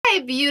Hi,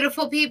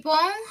 beautiful people.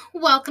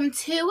 Welcome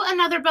to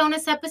another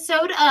bonus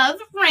episode of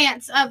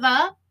Rants of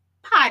a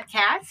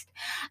Podcast.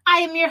 I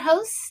am your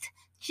host,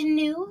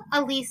 Janu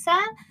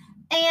Alisa,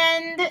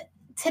 and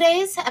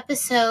today's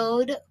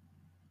episode,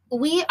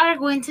 we are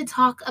going to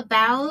talk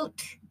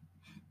about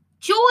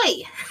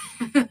joy.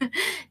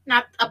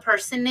 Not a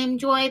person named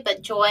Joy,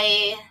 but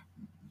joy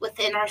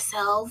within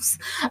ourselves.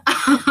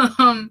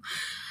 So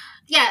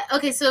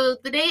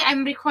the day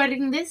I'm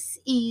recording this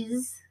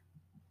is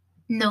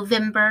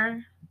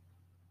November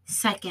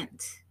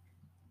 2nd,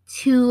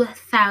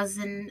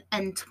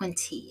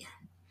 2020.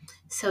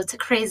 So it's a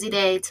crazy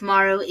day.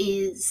 Tomorrow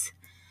is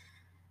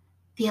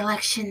the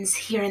elections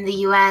here in the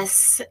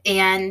US,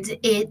 and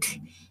it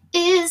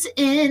is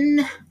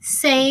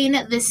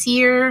insane. This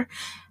year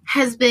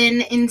has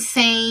been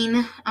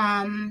insane.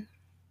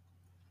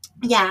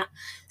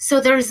 So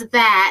there's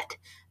that.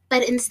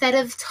 But instead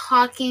of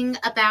talking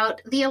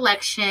about the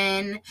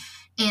election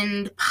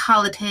and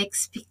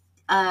politics,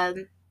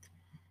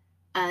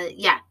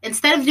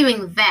 instead of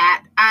doing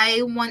that,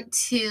 I want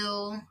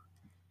to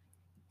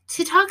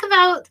talk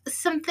about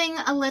something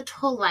a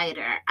little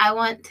lighter. I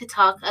want to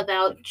talk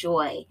about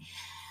joy.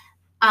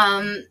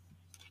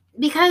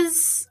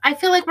 Because I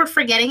feel like we're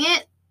forgetting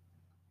it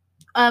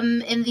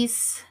in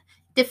these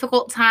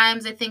difficult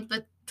times. I think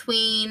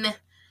between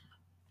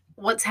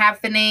what's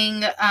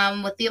happening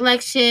with the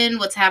election,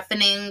 what's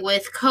happening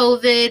with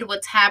COVID,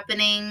 what's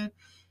happening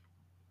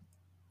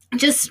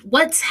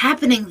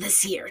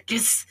this year,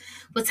 just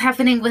what's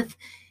happening with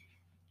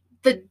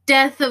the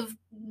death of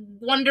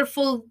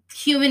wonderful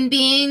human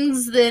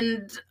beings,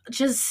 and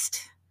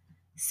just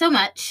so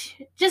much.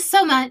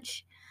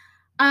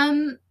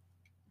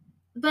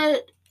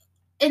 But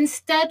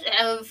instead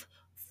of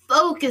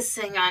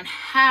focusing on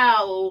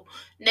how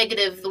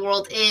negative the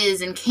world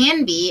is and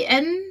can be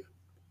and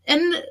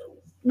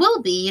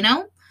will be,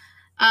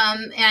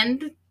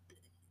 and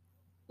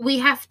we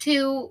have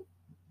to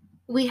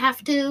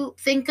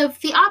think of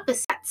the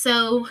opposite.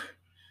 So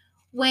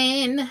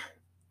when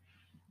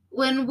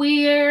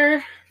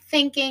we're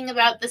thinking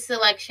about this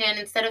election,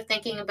 instead of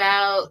thinking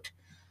about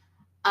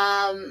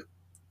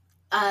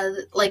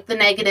like the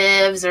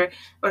negatives or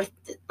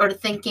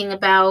thinking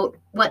about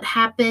what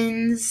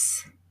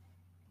happens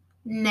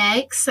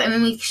next. I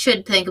mean, we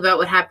should think about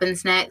what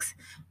happens next,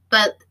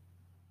 but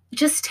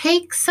just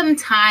take some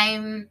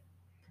time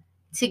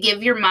to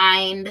give your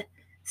mind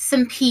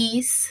some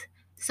peace.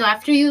 So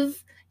after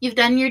you've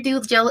done your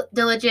due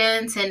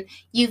diligence and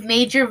you've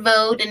made your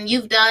vote and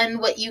you've done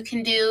what you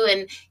can do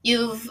and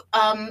you've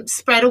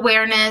spread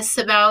awareness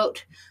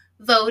about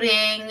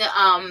voting,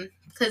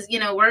 because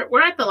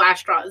we're at the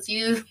last straws.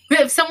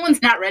 If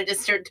someone's not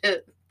registered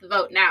to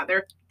vote now,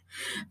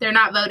 they're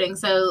not voting.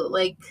 So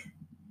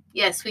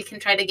yes, we can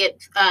try to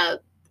get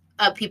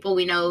people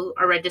we know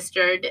are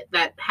registered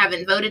that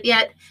haven't voted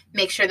yet.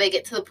 Make sure they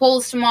get to the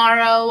polls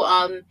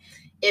tomorrow.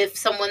 If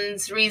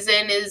someone's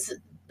reason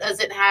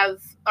doesn't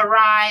have a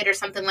ride or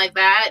something like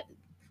that,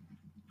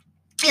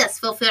 yes,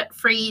 feel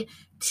free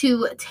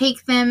to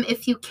take them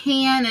if you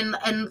can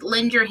and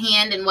lend your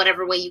hand in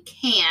whatever way you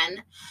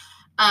can.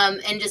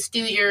 And just do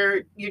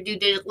your due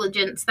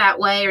diligence that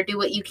way, or do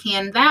what you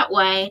can that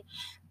way.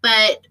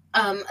 But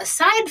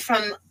aside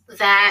from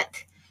that,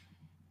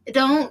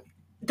 don't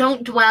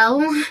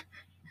dwell.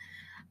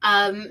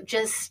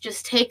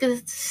 Just take a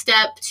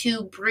step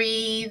to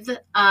breathe,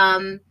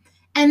 and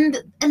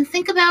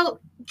think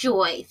about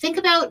joy. Think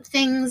about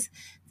things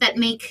that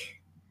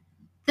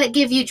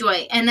give you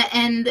joy,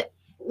 and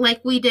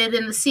like we did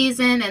in the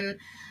season, and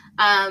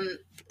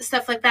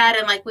stuff like that,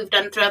 and like we've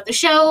done throughout the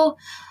show.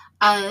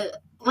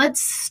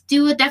 Let's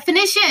do a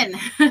definition.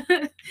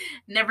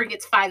 Never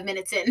gets 5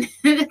 minutes in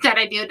that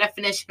I do a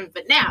definition,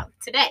 but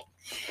today,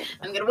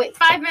 I'm going to wait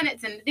 5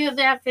 minutes and do the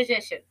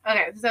definition.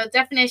 Okay, so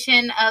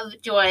definition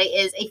of joy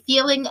is a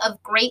feeling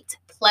of great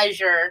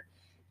pleasure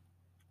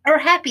or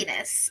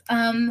happiness.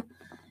 I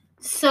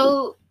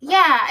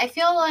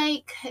feel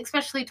like,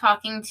 especially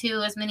talking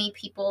to as many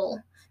people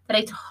that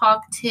I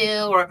talk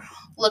to or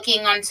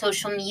looking on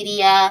social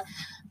media,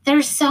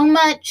 there's so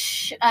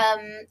much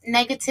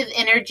negative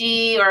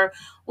energy, or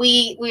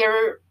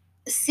we're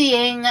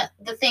seeing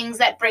the things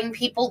that bring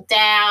people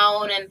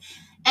down,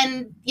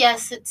 and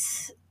yes,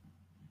 it's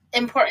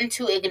important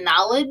to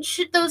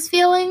acknowledge those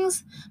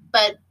feelings,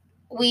 but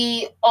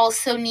we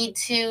also need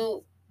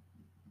to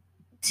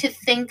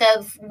think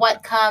of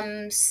what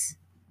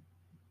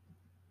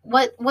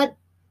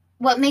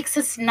makes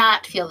us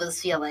not feel those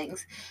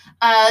feelings.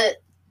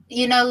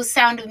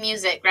 Sound of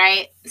Music,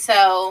 right?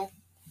 So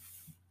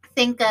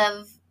think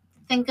of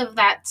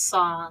that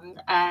song,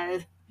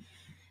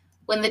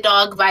 when the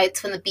dog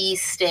bites, when the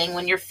bees sting,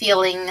 when you're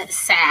feeling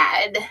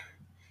sad,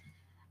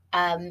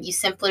 you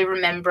simply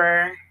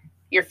remember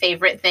your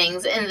favorite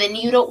things, and then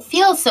you don't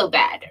feel so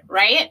bad,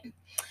 right?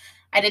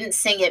 I didn't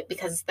sing it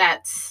because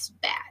that's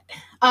bad.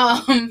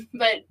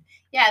 But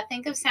yeah,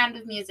 think of Sound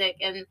of Music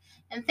and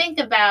think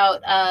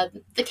about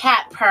the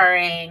cat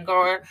purring,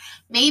 or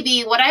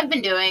maybe what I've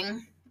been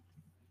doing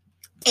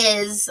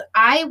is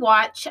I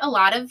watch a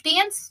lot of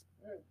dance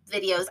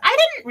videos. I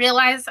didn't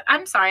realize,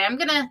 I'm sorry, I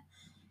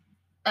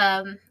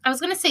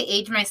was gonna say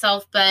age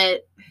myself,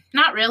 but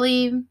not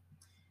really.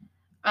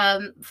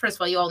 First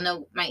of all, you all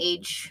know my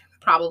age,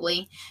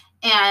 probably.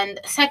 And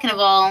second of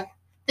all,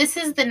 this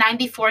is the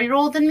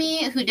 94-year-old in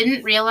me who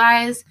didn't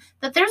realize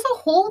that there's a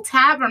whole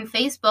tab on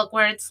Facebook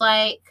where it's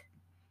like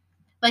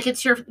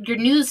it's your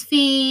news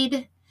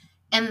feed,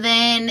 and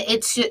then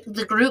it's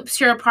the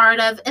groups you're a part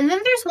of, and then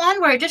there's one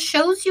where it just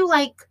shows you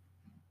like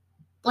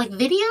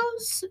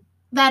videos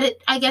that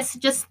it, I guess,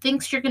 it just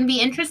thinks you're going to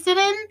be interested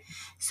in.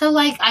 So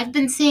like I've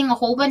been seeing a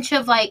whole bunch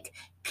of like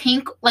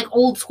Pink, like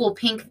old school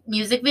Pink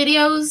music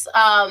videos,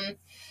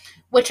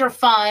 which are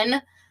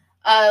fun.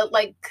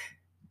 Like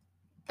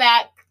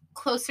back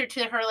closer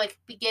to her like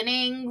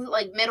beginning,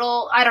 like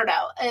middle, I don't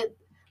know.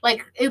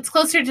 It's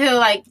closer to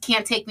like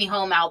Can't Take Me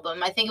Home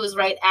album. I think it was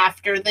right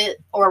after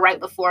or right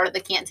before the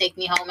Can't Take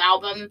Me Home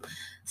album,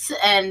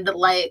 and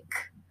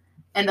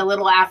a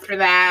little after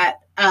that,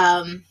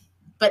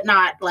 but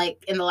not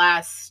like in the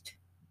last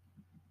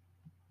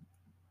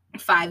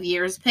 5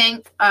 years,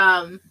 Pink,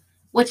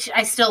 which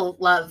I still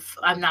love.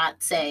 I'm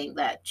not saying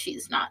that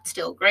she's not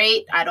still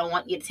great. I don't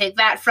want you to take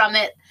that from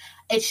it.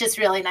 It's just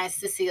really nice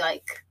to see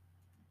like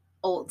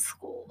old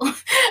school.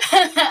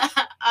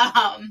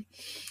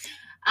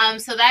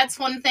 So that's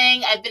one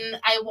thing.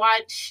 I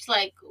watched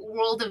like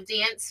World of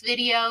Dance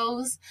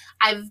videos.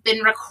 I've been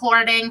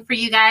recording for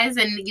you guys,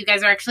 and you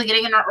guys are actually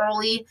getting an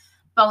early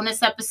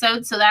bonus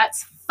episode, so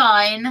that's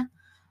fun.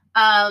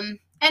 And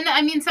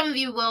I mean, some of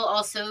you will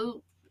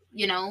also,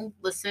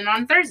 listen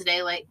on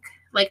Thursday, like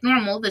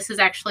normal. This is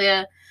actually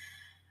a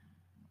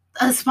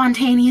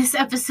spontaneous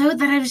episode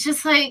that I was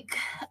just like,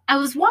 I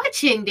was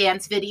watching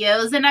dance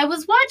videos and I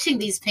was watching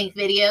these Pink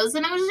videos,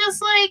 and I was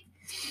just like,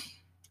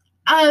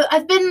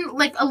 I've been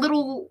like a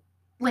little,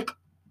 like,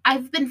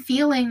 I've been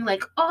feeling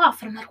like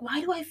off, and I'm like, why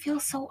do I feel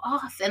so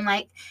off? And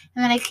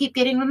then I keep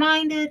getting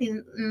reminded,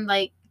 and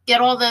like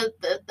get all the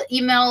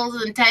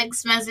emails and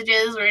text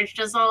messages where it's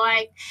just all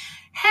like,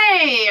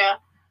 hey,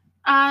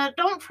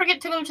 don't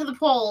forget to go to the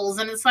polls.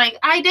 And it's like,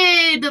 I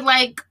did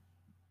like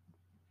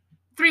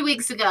 3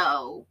 weeks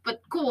ago,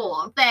 but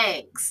cool,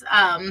 thanks.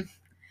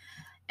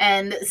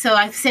 And so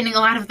I'm sending a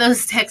lot of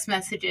those text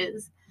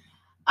messages.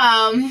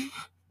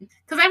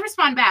 Because I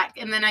respond back,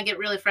 and then I get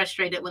really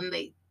frustrated when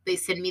they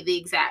send me the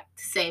exact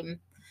same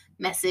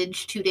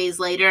message 2 days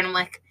later, and I'm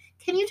like,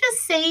 can you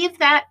just save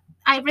that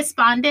I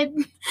responded?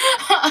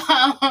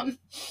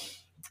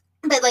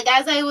 But like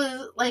as I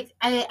was like,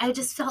 I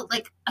just felt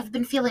like I've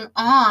been feeling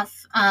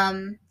off,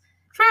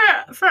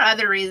 for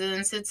other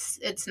reasons.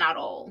 It's not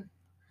all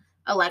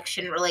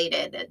election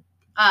related,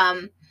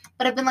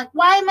 but I've been like,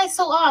 why am I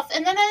so off?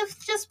 And then I've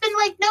just been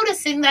like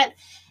noticing that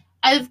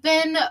I've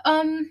been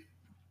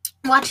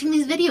watching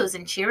these videos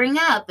and cheering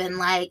up and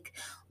like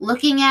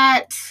looking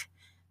at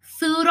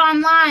food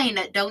online.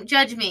 Don't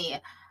judge me.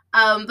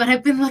 But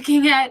I've been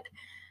looking at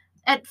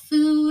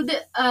food,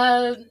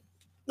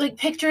 like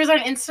pictures on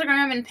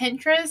Instagram and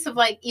Pinterest of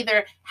like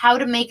either how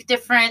to make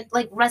different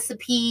like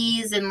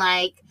recipes and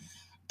like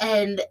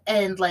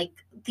like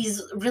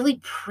these really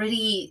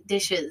pretty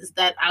dishes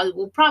that I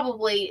will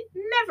probably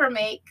never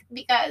make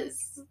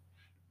because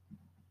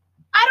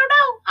I don't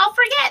know, I'll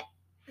forget.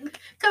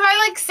 Because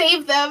I like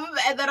save them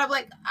and then I'm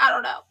like, I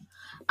don't know.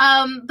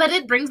 But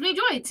it brings me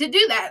joy to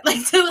do that.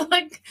 Like to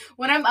like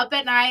when I'm up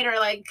at night or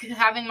like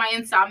having my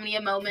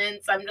insomnia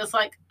moments, I'm just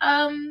like,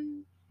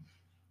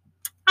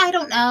 I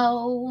don't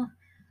know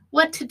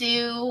what to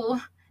do.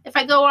 If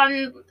I go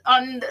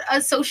on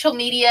a social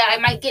media, I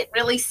might get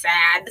really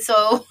sad.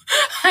 So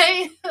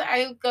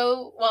I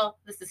go, well,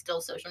 this is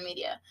still social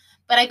media,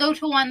 but I go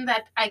to one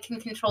that I can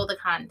control the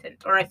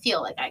content, or I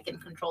feel like I can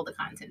control the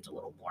content a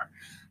little more.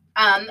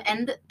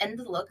 And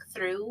look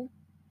through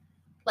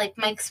like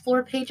my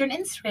explore page on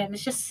Instagram.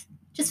 It's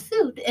just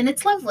food, and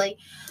it's lovely.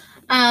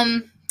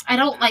 I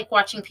don't like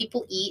watching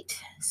people eat,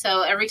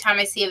 so every time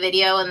I see a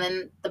video and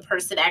then the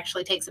person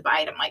actually takes a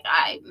bite, I'm like,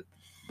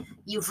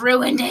 you've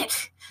ruined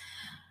it.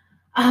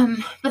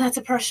 But that's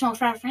a personal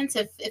preference.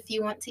 If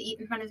you want to eat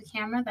in front of the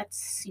camera,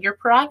 that's your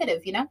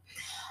prerogative,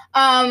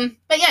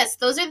 But yes,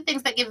 those are the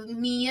things that give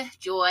me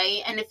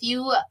joy. And if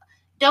you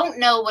don't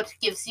know what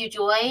gives you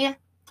joy,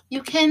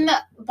 you can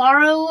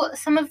borrow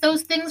some of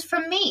those things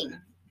from me.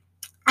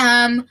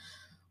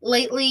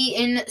 Lately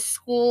in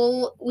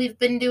school, we've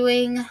been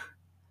doing,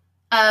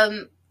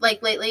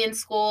 like lately in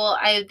school,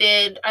 I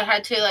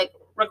had to like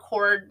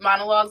record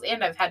monologues,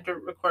 and I've had to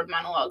record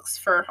monologues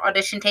for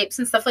audition tapes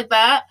and stuff like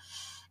that.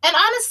 And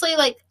honestly,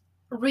 like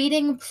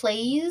reading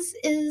plays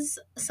is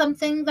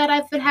something that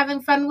I've been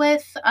having fun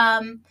with.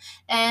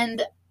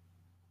 And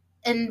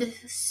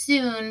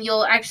soon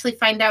you'll actually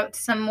find out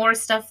some more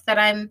stuff that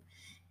I'm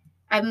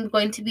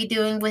going to be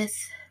doing with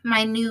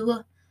my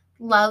new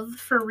love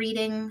for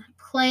reading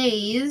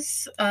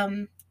plays.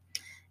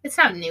 It's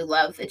not a new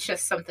love. It's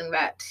just something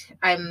that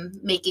I'm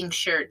making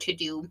sure to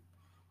do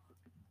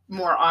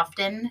more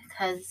often,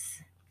 because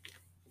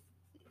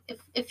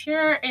if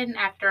you're an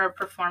actor or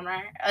performer,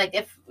 like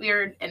if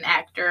you're an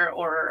actor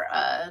or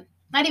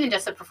not even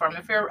just a performer,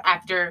 if you're an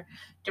actor,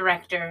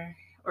 director,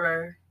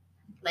 or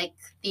like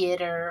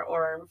theater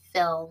or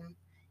film,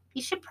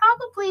 you should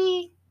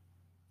probably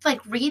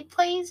like read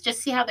plays,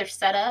 just see how they're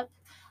set up,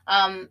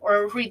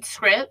 or read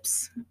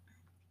scripts,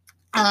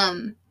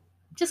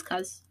 just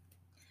cause.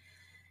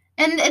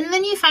 And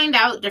then you find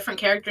out different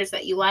characters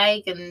that you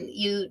like, and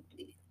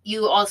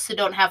you also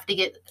don't have to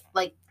get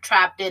like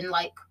trapped in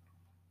like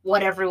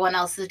what everyone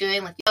else is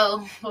doing. Like,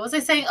 oh, what was I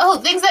saying? Oh,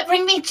 things that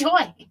bring me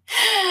joy.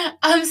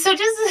 So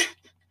just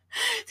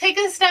take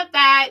a step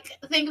back,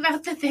 think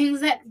about the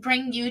things that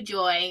bring you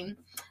joy.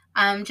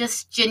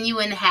 Just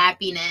genuine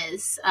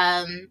happiness.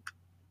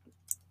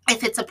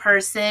 If it's a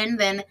person,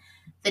 then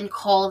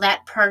call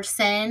that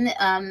person.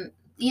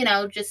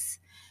 Just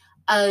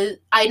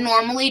I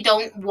normally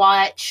don't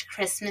watch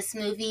Christmas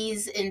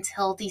movies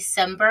until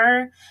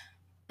December,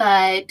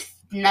 but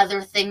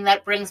another thing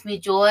that brings me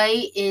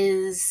joy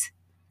is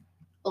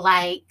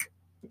like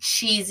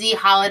cheesy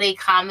holiday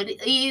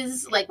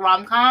comedies, like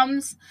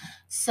rom-coms.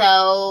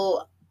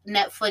 So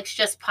Netflix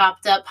just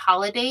popped up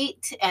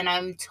Holidate, and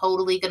I'm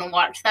totally gonna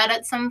watch that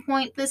at some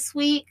point this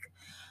week.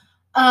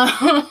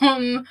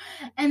 And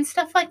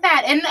stuff like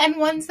that, and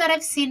ones that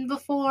I've seen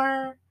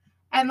before,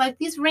 and like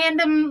these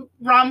random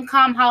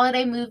rom-com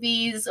holiday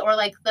movies, or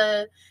like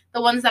the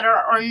ones that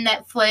are on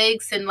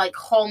Netflix and like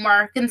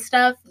Hallmark and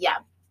stuff. Yeah,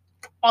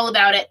 all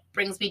about it.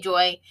 Brings me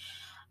joy.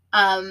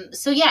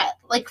 So yeah,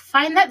 like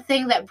find that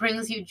thing that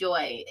brings you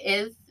joy.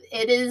 If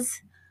it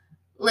is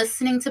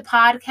listening to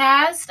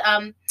podcasts,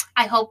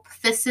 I hope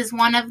this is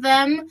one of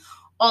them.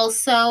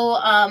 Also,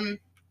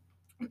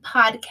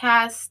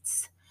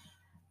 podcasts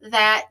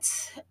that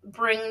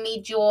bring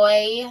me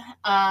joy.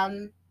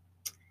 Well,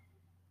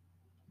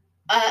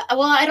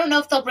 I don't know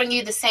if they'll bring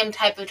you the same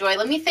type of joy.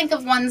 Let me think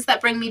of ones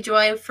that bring me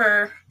joy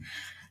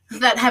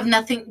that have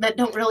nothing, that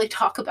don't really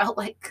talk about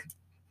like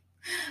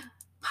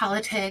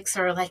politics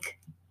or like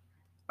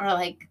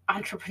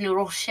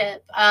entrepreneurship.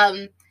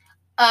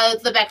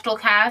 The Bechdel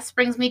cast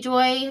brings me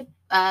joy.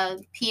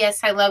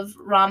 P.S. I love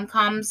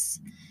rom-coms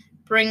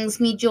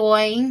brings me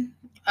joy.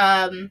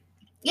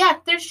 Yeah,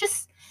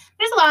 there's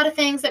a lot of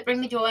things that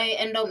bring me joy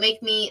and don't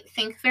make me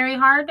think very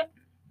hard.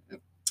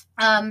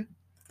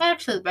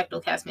 Actually, the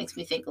Bechdel cast makes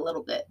me think a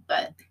little bit,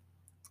 but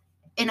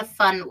in a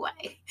fun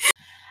way.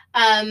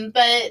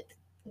 But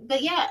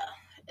yeah,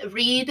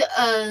 read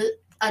a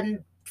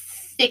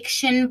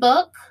fiction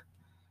book.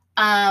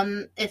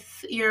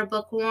 If you're a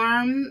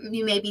bookworm,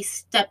 you maybe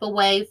step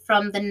away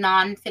from the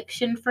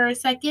nonfiction for a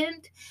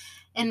second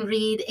and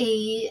read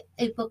a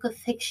book of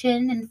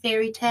fiction and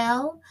fairy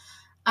tale.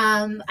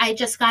 I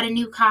just got a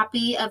new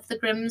copy of the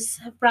Grimm's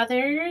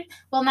Brother.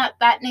 Well, not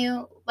that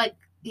new, like,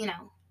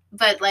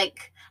 but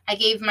like I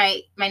gave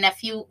my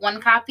nephew one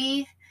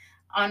copy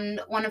on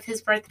one of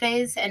his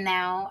birthdays, and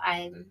now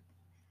I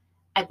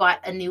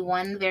bought a new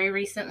one very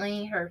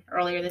recently, or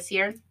earlier this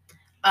year.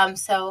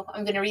 So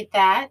I'm gonna read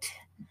that.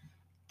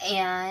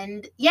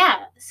 And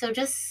yeah, so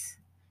just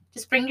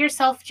bring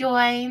yourself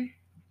joy,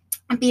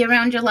 be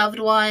around your loved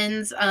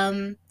ones,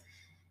 and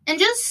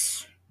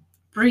just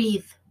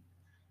breathe.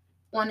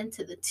 1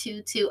 into the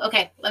 2, 2.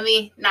 Okay, let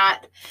me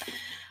not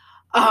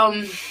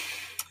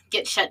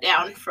get shut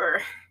down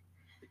for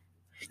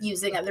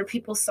using other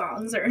people's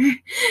songs, or you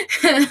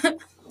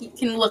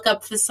can look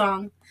up the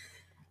song.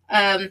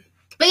 But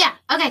yeah,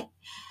 okay.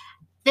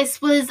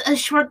 This was a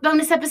short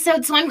bonus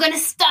episode, so I'm going to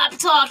stop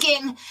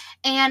talking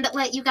and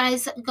let you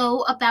guys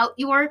go about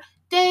your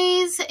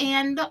days.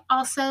 And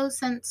also,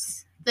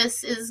 since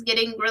this is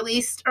getting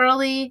released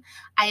early,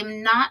 I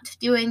am not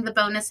doing the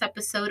bonus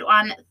episode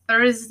on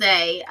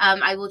Thursday.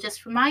 I will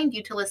just remind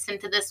you to listen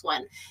to this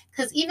one,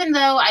 because even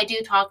though I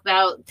do talk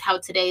about how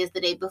today is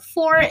the day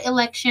before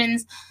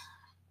elections,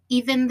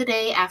 even the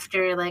day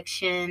after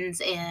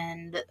elections,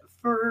 and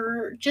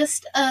for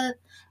just a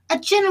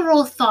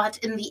general thought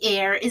in the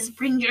air is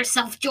bring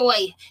yourself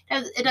joy.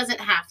 It doesn't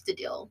have to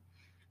deal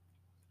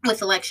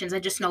with elections. I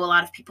just know a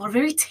lot of people are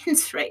very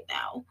tense right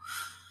now.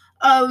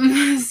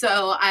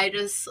 So I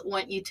just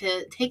want you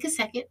to take a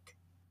second,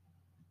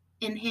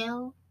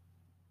 inhale,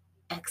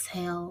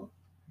 exhale,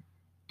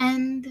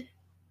 and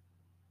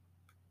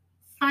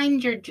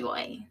find your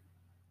joy.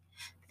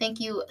 Thank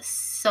you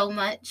so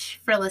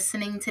much for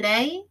listening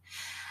today,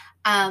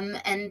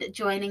 and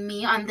joining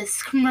me on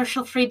this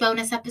commercial-free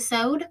bonus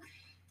episode.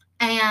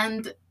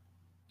 And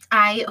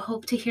I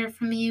hope to hear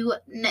from you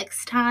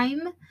next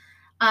time.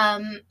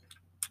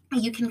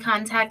 You can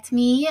contact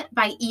me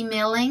by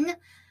emailing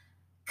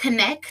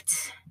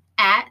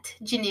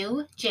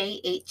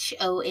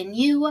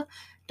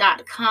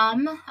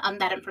connect@jhonu.com.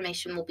 That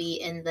information will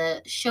be in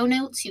the show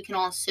notes. You can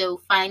also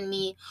find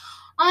me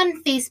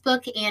on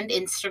Facebook and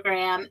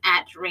Instagram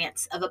at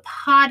Rants of a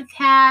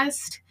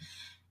Podcast.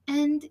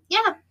 And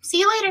yeah, see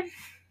you later.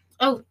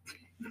 Oh,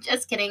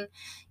 just kidding.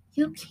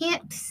 You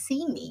can't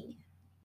see me.